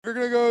We're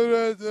going to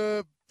go to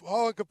the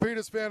Hall and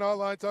Capitas fan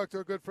hotline, talk to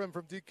a good friend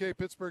from DK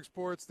Pittsburgh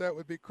Sports. That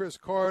would be Chris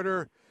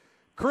Carter.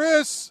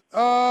 Chris,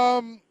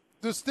 the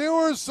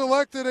Steelers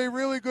selected a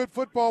really good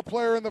football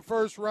player in the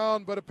first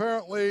round, but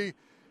apparently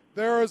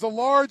there is a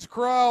large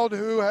crowd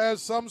who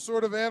has some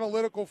sort of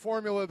analytical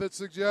formula that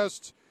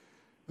suggests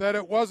that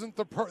it wasn't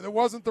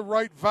the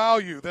right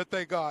value that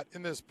they got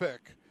in this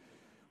pick.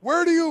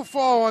 Where do you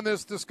fall on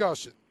this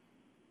discussion?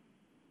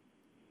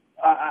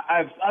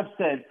 I've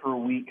said for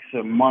weeks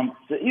or months,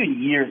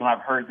 even years, when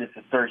I've heard this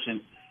assertion,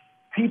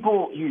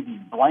 people use these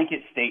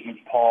blanket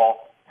statements, Paul,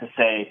 to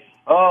say,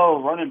 "Oh,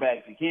 running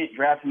backs, you can't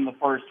draft in the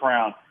first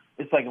round."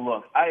 It's like,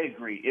 look, I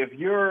agree. If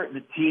you're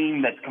the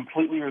team that's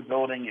completely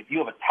rebuilding, if you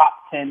have a top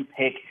 10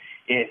 pick,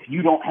 if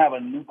you don't have a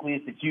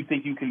nucleus that you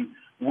think you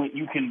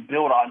can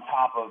build on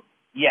top of,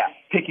 yeah,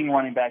 picking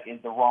running back is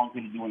the wrong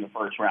thing to do in the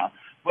first round.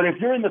 But if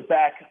you're in the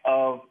back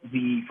of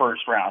the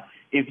first round,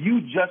 if you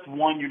just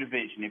won your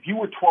division, if you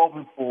were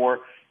 12-4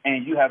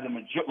 and you have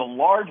the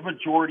large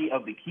majority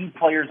of the key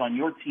players on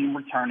your team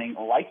returning,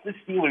 like the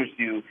Steelers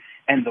do,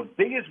 and the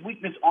biggest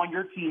weakness on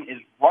your team is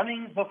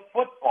running the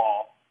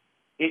football,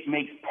 it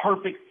makes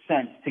perfect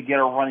sense to get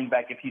a running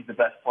back if he's the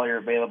best player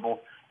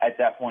available at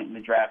that point in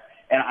the draft.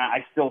 And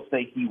I still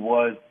say he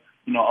was.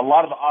 You know, a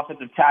lot of the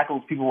offensive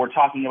tackles people were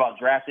talking about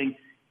drafting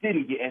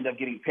didn't end up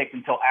getting picked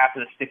until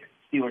after the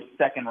Steelers'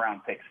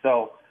 second-round pick.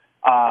 So,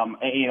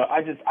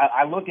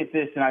 I look at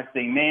this and I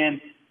say, man,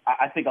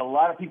 I think a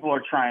lot of people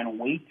are trying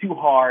way too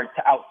hard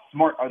to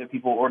outsmart other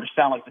people or to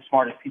sound like the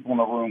smartest people in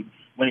the room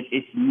when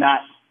it's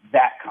not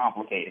that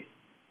complicated.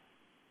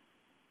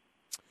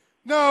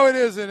 No, it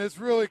isn't. It's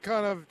really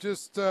kind of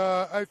just.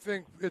 I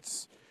think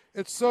it's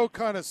so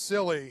kind of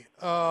silly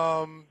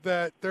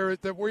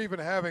that we're even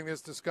having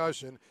this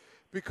discussion,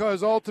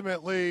 because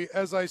ultimately,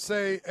 as I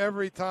say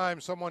every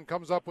time someone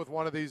comes up with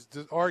one of these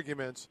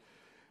arguments,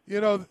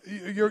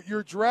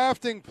 you're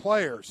drafting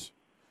players.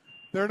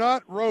 They're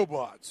not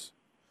robots,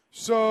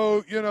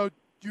 so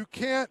you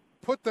can't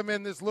put them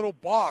in this little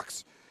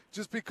box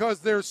just because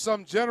there's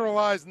some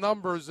generalized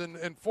numbers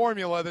and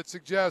formula that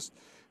suggest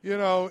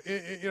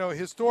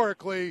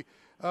historically,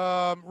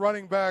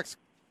 running backs,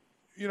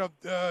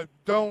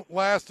 don't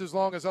last as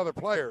long as other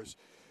players.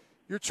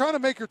 You're trying to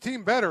make your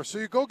team better, so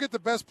you go get the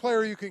best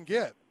player you can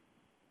get.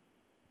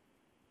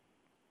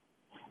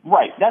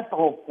 Right. That's the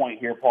whole point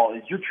here, Paul,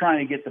 is you're trying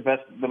to get the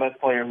best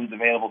player who's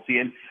available to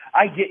you. And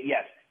I get,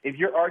 yes, if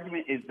your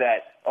argument is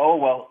that, oh,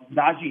 well,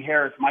 Najee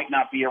Harris might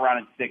not be around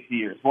in 6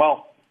 years.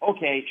 Well,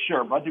 okay,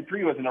 sure. Bud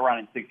Dupree wasn't around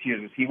in 6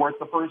 years. Was he worth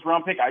the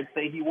first-round pick? I'd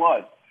say he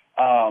was.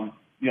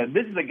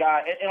 This is a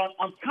guy, and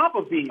on top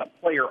of being a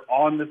player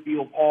on the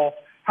field, Paul,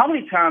 how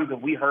many times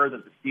have we heard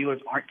that the Steelers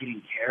aren't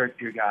getting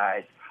character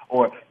guys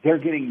or they're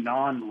getting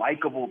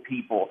non-likable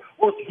people?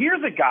 Well,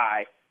 here's a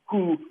guy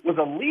who was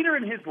a leader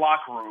in his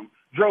locker room,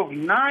 drove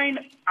 9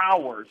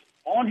 hours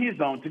on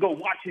his own to go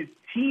watch his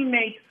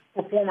teammates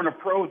perform on a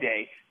pro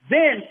day.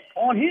 Then,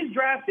 on his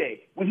draft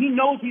day, when he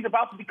knows he's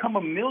about to become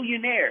a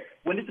millionaire,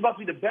 when it's about to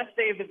be the best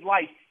day of his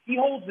life, he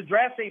holds the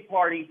draft day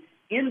party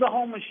in the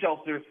homeless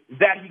shelter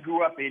that he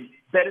grew up in,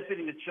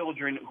 benefiting the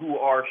children who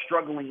are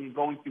struggling and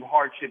going through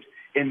hardships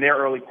in their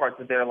early parts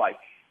of their life.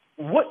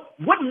 What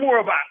more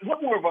of a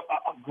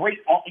great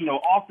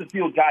off the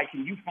field guy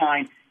can you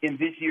find in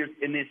this year's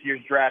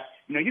draft?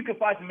 You can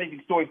find some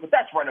amazing stories, but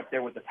that's right up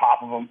there with the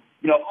top of them.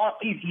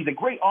 He's a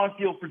great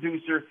on-field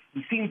producer.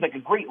 He seems like a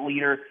great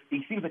leader.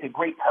 He seems like a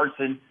great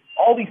person.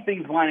 All these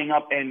things lining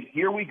up, and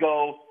here we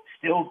go.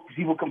 Still,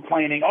 people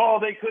complaining. Oh,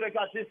 they could have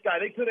got this guy.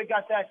 They could have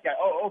got that guy.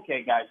 Oh,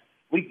 okay, guys.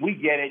 We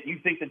get it. You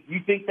think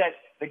that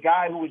the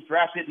guy who was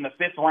drafted in the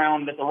 5th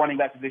round at the running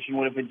back position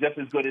would have been just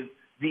as good as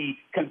the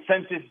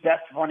consensus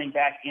best running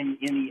back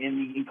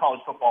in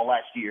college football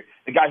last year.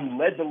 The guy who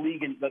led the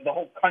league and the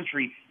whole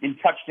country in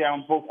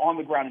touchdowns, both on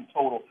the ground and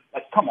total.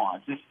 Like, come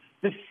on, just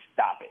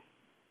stop it.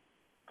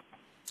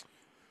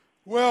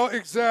 Well,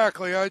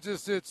 exactly.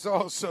 It's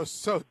also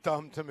so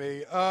dumb to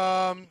me.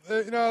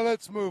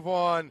 Let's move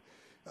on.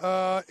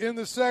 In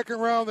the second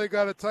round, they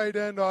got a tight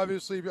end,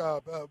 obviously,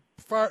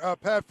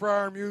 Pat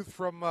Freiermuth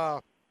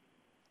from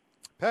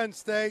Penn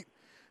State.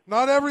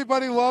 Not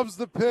everybody loves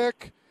the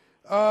pick.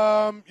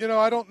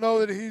 I don't know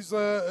that he's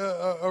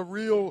a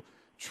real,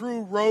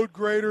 true road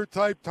grader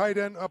type tight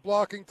end, a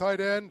blocking tight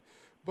end,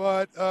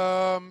 but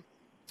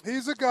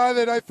he's a guy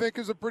that I think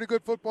is a pretty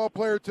good football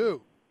player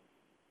too.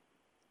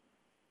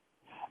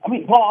 I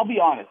mean, Paul, I'll be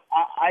honest.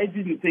 I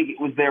didn't think it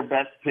was their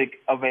best pick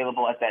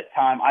available at that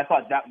time. I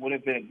thought that would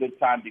have been a good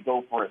time to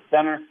go for a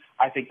center.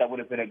 I think that would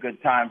have been a good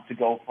time to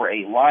go for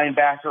a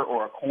linebacker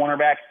or a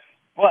cornerback.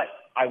 But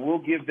I will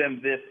give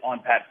them this on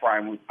Pat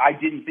Freiermuth. I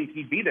didn't think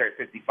he'd be there at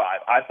 55.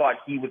 I thought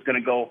he was going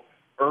to go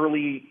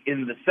early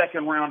in the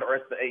second round or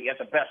at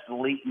the best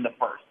late in the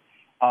first.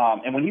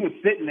 And when he was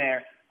sitting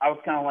there, I was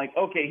kind of like,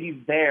 okay, he's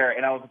there.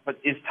 And but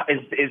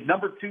is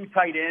number 2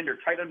 tight end or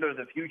tight end of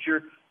the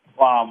future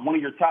one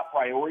of your top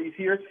priorities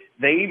here?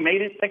 They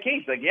made it the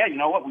case. Like, yeah, you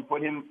know what? We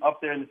put him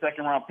up there in the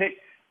second round pick.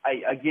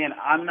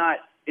 I'm not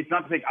It's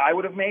not the pick I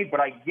would have made, but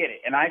I get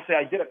it. And I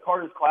did a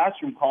Carter's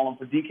Classroom column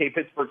for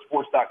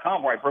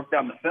DKPittsburghSports.com where I broke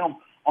down the film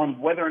on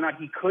whether or not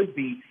he could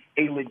be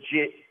a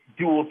legit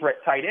dual threat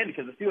tight end,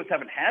 because the Steelers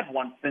haven't had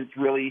one since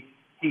really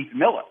Keith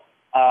Miller.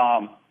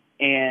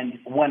 And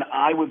when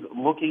I was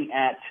looking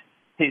at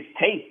his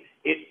tape,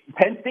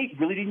 Penn State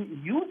really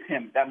didn't use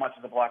him that much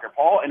as a blocker,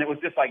 Paul. And it was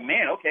just like,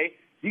 man, okay,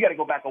 you got to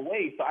go back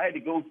away. So I had to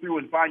go through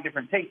and find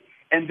different tapes.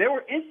 And there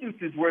were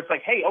instances where it's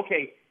like, hey,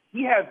 okay,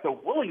 he has the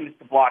willingness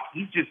to block.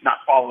 He's just not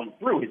following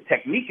through. His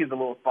technique is a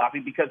little sloppy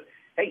because,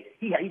 hey,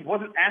 he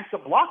wasn't asked to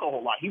block a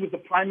whole lot. He was the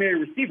primary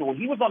receiver. When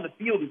he was on the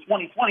field in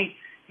 2020,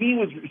 he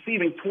was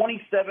receiving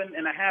 27.5%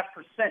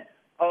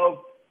 of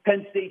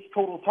Penn State's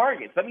total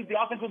targets. That means the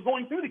offense was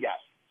going through the guy.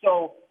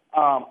 So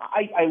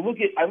I look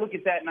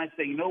at that and I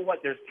say, you know what?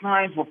 There's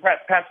times where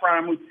Pat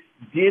Freiermuth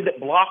did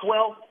block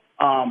well,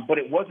 but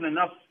it wasn't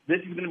enough.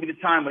 This is going to be the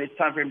time when it's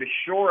time for him to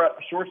shore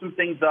some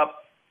things up.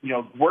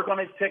 Work on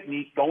his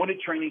technique, go into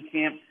training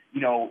camp,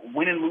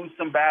 win and lose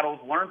some battles,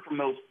 learn from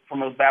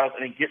those battles,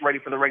 and then get ready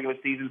for the regular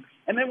season.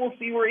 And then we'll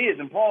see where he is.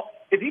 And Paul,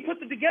 if he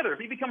puts it together, if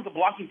he becomes a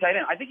blocking tight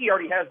end, I think he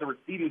already has the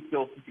receiving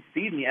skills to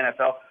succeed in the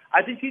NFL.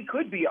 I think he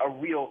could be a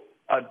real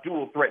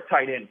dual threat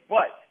tight end,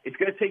 but it's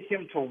going to take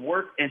him to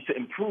work and to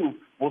improve.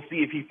 We'll see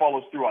if he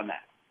follows through on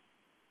that.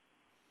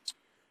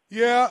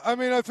 Yeah, I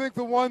mean, I think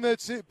the one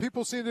that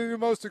people seem to be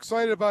most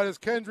excited about is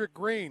Kendrick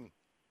Green.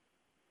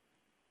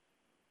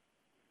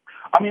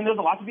 I mean, there's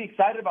a lot to be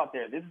excited about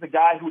there. This is a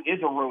guy who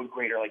is a road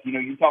grader. Like,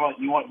 you talk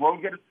about, you want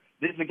road graders?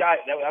 This is a guy,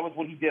 that was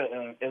what he did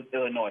in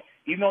Illinois.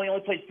 Even though he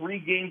only played 3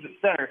 games at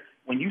center,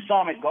 when you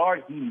saw him at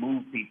guard, he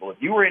moved people. If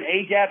you were in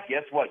A-gap,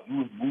 guess what? You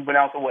was moving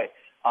out the way.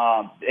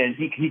 And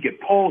he could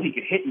pull, he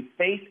could hit in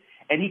space,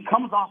 and he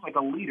comes off like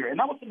a leader. And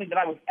that was something that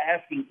I was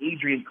asking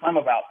Adrian Clem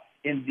about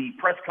in the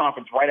press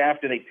conference right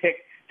after they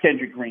picked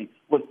Kendrick Green,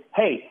 was,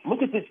 hey,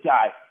 look at this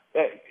guy.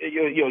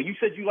 You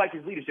said you like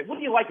his leadership. What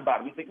do you like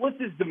about him? He's like,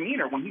 what's his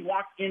demeanor when he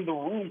walks in the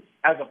room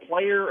as a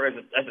player or as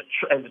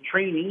a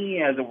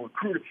trainee, as a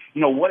recruiter,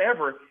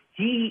 whatever.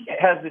 He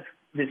has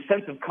this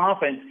sense of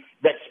confidence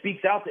that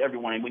speaks out to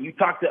everyone. And when you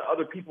talk to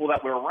other people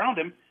that were around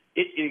him,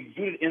 it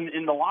exuded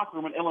in the locker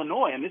room in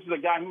Illinois. And this is a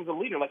guy who was a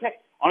leader. Like, hey,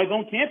 on his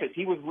own campus,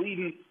 he was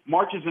leading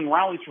marches and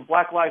rallies for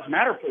Black Lives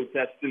Matter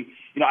protests. And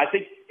I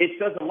think it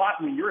says a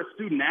lot when you're a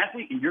student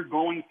athlete and you're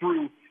going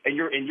through and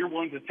you're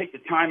willing to take the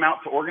time out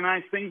to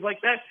organize things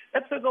like that.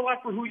 That says a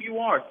lot for who you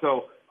are.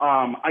 So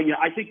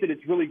I think that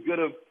it's really good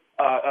of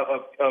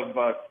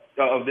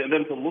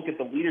them to look at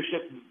the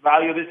leadership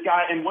value of this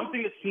guy. And one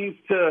thing that seems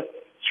to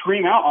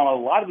scream out on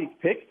a lot of these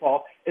picks,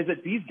 Paul, is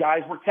that these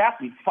guys were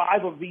captains.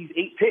 5 of these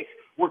 8 picks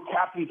were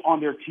captains on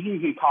their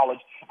teams in college.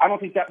 I don't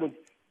think that was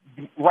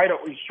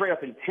straight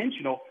up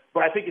intentional,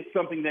 but I think it's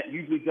something that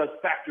usually does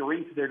factor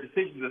into their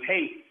decisions of,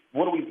 hey,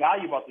 what do we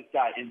value about this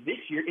guy? And this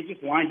year, it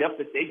just lined up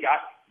that they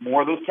got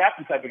more of those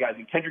captain type of guys.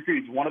 And Kendrick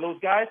Green is one of those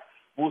guys.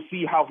 We'll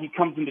see how he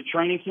comes into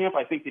training camp.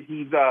 I think that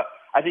he's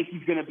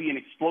going to be an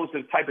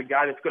explosive type of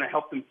guy that's going to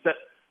help them set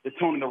the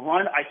tone in the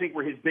run. I think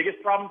where his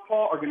biggest problems,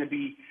 Paul, are going to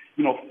be,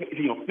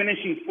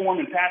 finishing form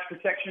and pass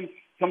protection.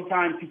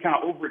 Sometimes he kind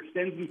of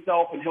overextends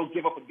himself and he'll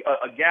give up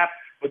a gap.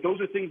 But those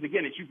are things,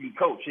 again, that you can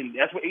coach. And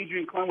that's what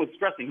Adrian Clem was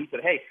stressing. He said,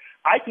 hey,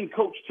 I can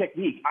coach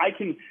technique. I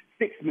can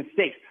fix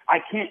mistakes. I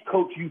can't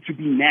coach you to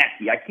be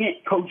nasty. I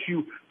can't coach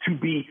you to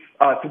be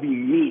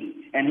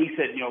mean. And he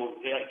said,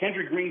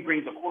 Kendrick Green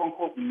brings a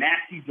quote-unquote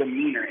nasty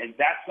demeanor. And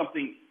that's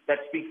something that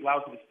speaks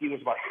loud to the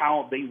Steelers about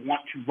how they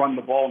want to run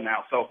the ball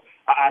now. So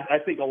I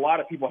think a lot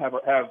of people have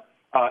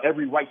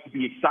every right to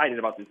be excited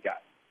about this guy.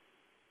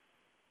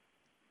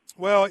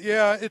 Well,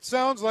 yeah, it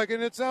sounds like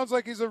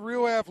he's a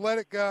real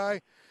athletic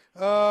guy.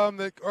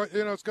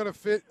 It's going to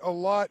fit a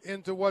lot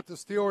into what the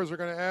Steelers are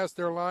going to ask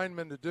their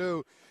linemen to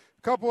do.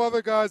 A couple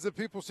other guys that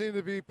people seem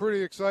to be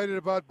pretty excited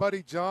about.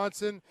 Buddy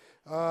Johnson.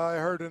 I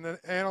heard an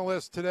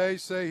analyst today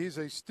say he's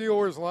a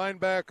Steelers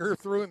linebacker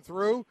through and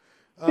through.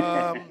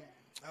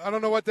 I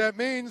don't know what that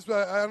means,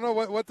 but I don't know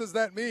what does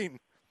that mean.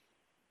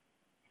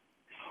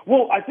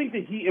 Well, I think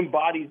that he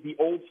embodies the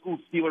old school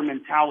Steeler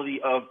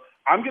mentality of,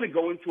 I'm going to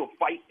go into a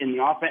fight in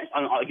the offense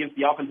against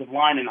the offensive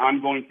line, and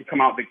I'm going to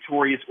come out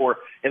victorious, or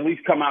at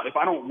least come out. If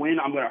I don't win,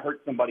 I'm going to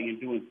hurt somebody in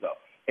doing so.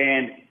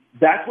 And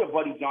that's what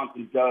Buddy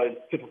Johnson does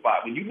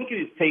typify. When you look at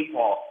his tape,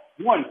 Paul,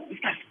 one, this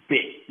guy's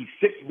big. He's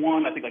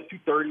 6'1", I think like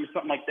 230 or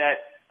something like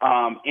that.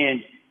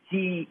 And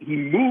he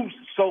moves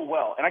so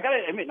well. And I got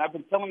to admit, and I've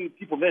been telling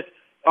people this,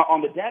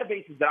 on the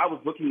databases that I was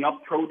looking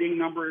up pro day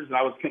numbers, and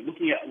I was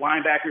looking at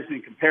linebackers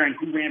and comparing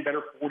who ran better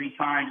 40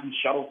 times and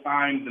shuttle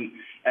times and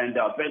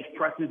bench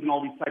presses and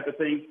all these types of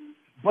things.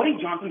 Buddy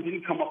Johnson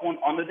didn't come up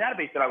on the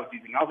database that I was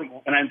using. I was like,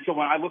 so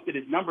when I looked at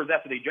his numbers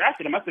after they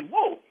drafted him, I said,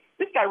 whoa,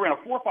 this guy ran a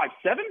 4.57.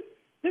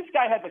 This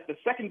guy had like the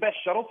second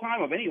best shuttle time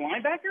of any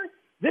linebacker.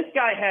 This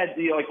guy had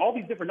all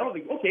these different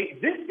numbers. Like, okay,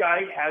 this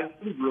guy has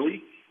some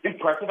really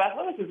impressive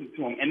athleticism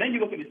to him. And then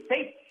you look at his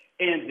tape,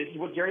 and this is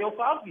what Jerry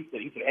Osofsky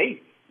said. He said, hey,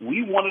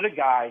 we wanted a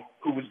guy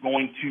who was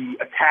going to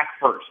attack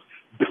first,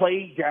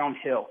 play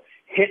downhill,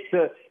 hit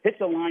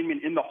the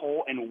lineman in the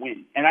hole and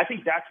win. And I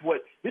think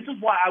this is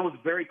why I was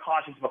very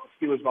cautious about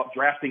the Steelers about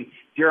drafting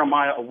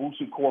Jeremiah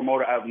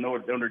Owusu-Koramoah out of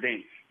Notre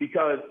Dame,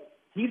 because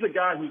he's a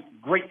guy who's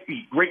great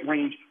speed, great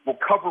range, will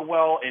cover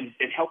well and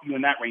help you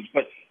in that range.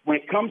 But when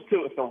it comes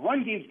to if the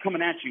run game's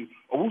coming at you,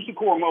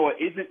 Owusu-Koramoah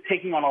isn't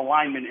taking on a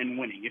lineman and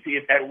winning.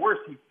 If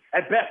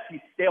at best,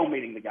 he's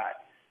stalemating the guy.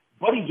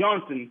 Buddy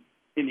Johnson,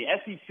 in the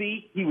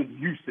SEC, he was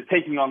used to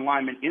taking on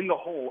linemen in the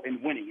hole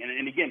and winning.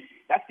 And again,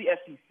 that's the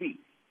SEC.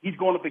 He's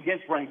going up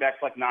against running backs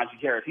like Najee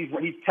Harris. He's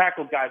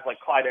tackled guys like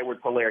Clyde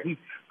Edwards-Helaire. He's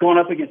going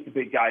up against the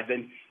big guys.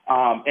 And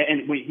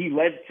he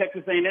led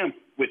Texas A&M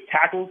with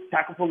tackle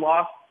for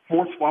loss,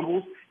 forced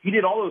fumbles. He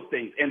did all those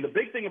things. And the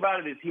big thing about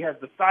it is he has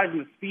the size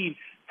and the speed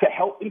to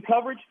help in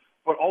coverage,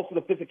 but also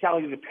the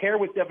physicality to pair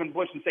with Devin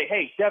Bush and say,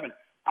 hey, Devin,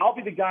 I'll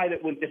be the guy that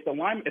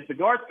if the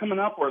guard's coming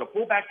up or the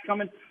fullback's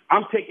coming,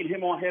 I'm taking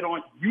him on head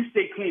on. You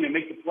stay clean and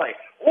make the play.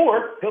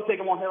 Or he'll take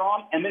him on head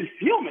on and then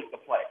he'll make the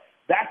play.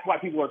 That's why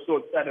people are so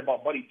excited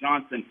about Buddy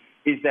Johnson,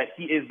 is that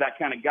he is that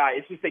kind of guy.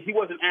 It's just that he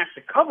wasn't asked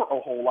to cover a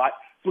whole lot,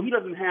 so he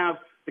doesn't have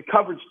the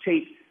coverage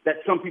tape that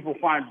some people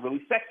find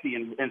really sexy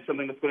and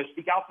something that's going to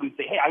speak out for him and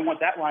say, hey, I want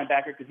that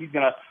linebacker because he's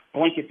going to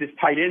blanket this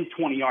tight end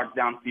 20 yards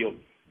downfield.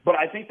 But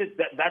I think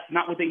that's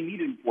not what they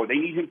need him for. They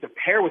need him to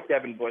pair with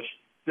Devin Bush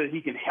so that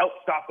he can help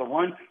stop the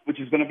run, which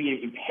is going to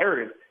be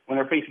imperative when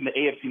they're facing the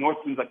AFC North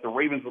teams like the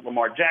Ravens with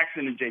Lamar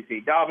Jackson and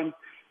J.K. Dobbins,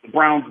 the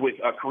Browns with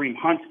Kareem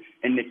Hunt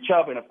and Nick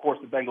Chubb, and of course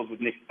the Bengals with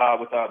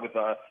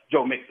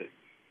Joe Mixon.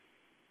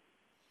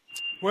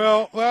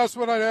 Well, last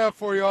one I'd have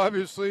for you,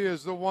 obviously,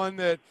 is the one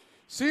that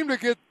seemed to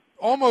get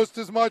almost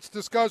as much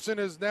discussion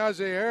as Najee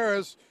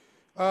Harris,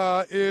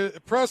 is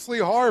Presley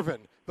Harvin,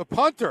 the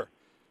punter.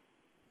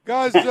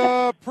 Guy's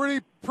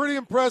pretty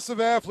impressive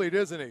athlete,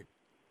 isn't he?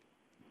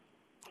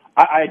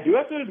 I do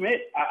have to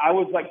admit, I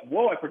was like,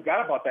 whoa, I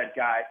forgot about that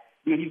guy.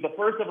 You know, he's the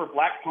first ever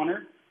black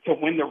punter to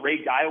win the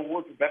Ray Guy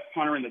Award for best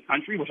punter in the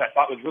country, which I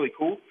thought was really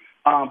cool.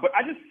 But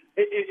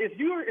if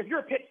you're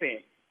a Pitt fan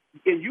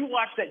and you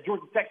watch that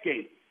Georgia Tech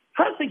game,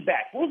 try to think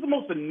back. What was the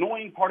most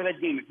annoying part of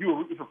that game if you were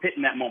rooting for Pitt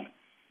in that moment?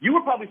 You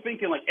were probably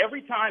thinking, like,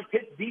 every time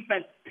Pitt's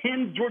defense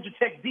pinned Georgia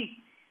Tech deep,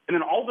 and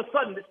then all of a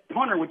sudden this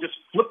punter would just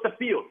flip the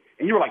field,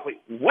 and you were like,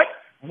 wait, what?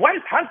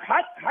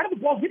 How did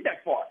the ball get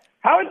that far?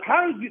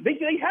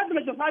 They have them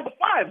at the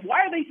 5-5.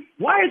 Why are they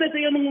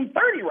on the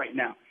 130 right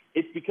now?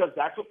 It's because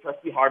that's what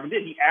Presley Harvin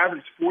did. He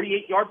averaged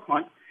 48-yard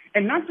punts,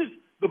 and not just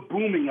the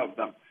booming of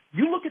them.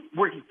 You look at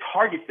where he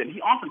targets them.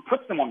 He often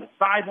puts them on the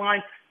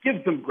sideline,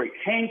 gives them great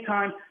hang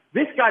time.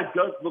 This guy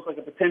does look like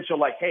a potential,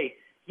 like, hey,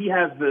 he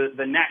has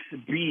the knack to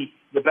be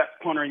the best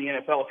punter in the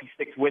NFL if he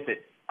sticks with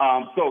it.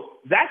 So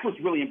that's what's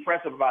really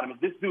impressive about him, is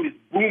this dude is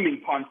booming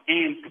punts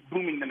and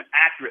booming them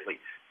accurately.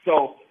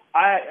 So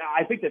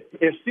I think that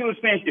if Steelers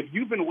fans, if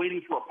you've been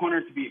waiting for a punter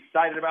to be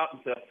excited about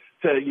and to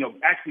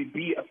actually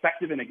be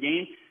effective in a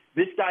game,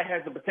 this guy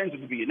has the potential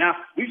to be it. Now,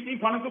 we've seen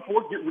punters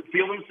before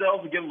feel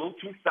themselves and get a little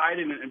too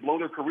excited and blow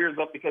their careers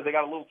up because they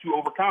got a little too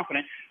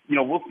overconfident. You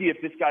know, we'll see if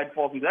this guy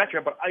falls into that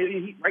trap. But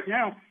right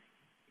now,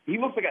 he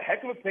looks like a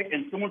heck of a pick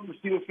and someone for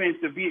Steelers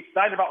fans to be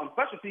excited about on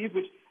special teams,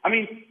 which, I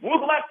mean, when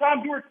was the last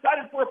time you were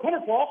excited for a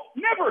punter, Paul?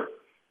 Never.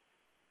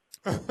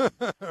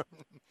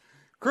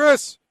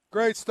 Chris,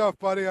 great stuff,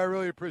 buddy. I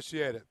really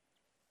appreciate it.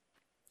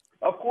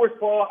 Of course,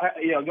 Paul.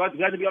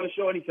 Glad to be on the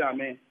show anytime,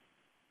 man.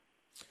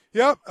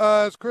 Yep,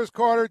 it's Chris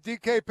Carter,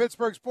 DK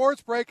Pittsburgh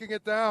Sports, breaking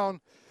it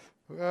down.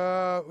 We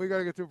got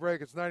to get to a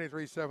break. It's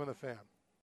 93.7 The Fan.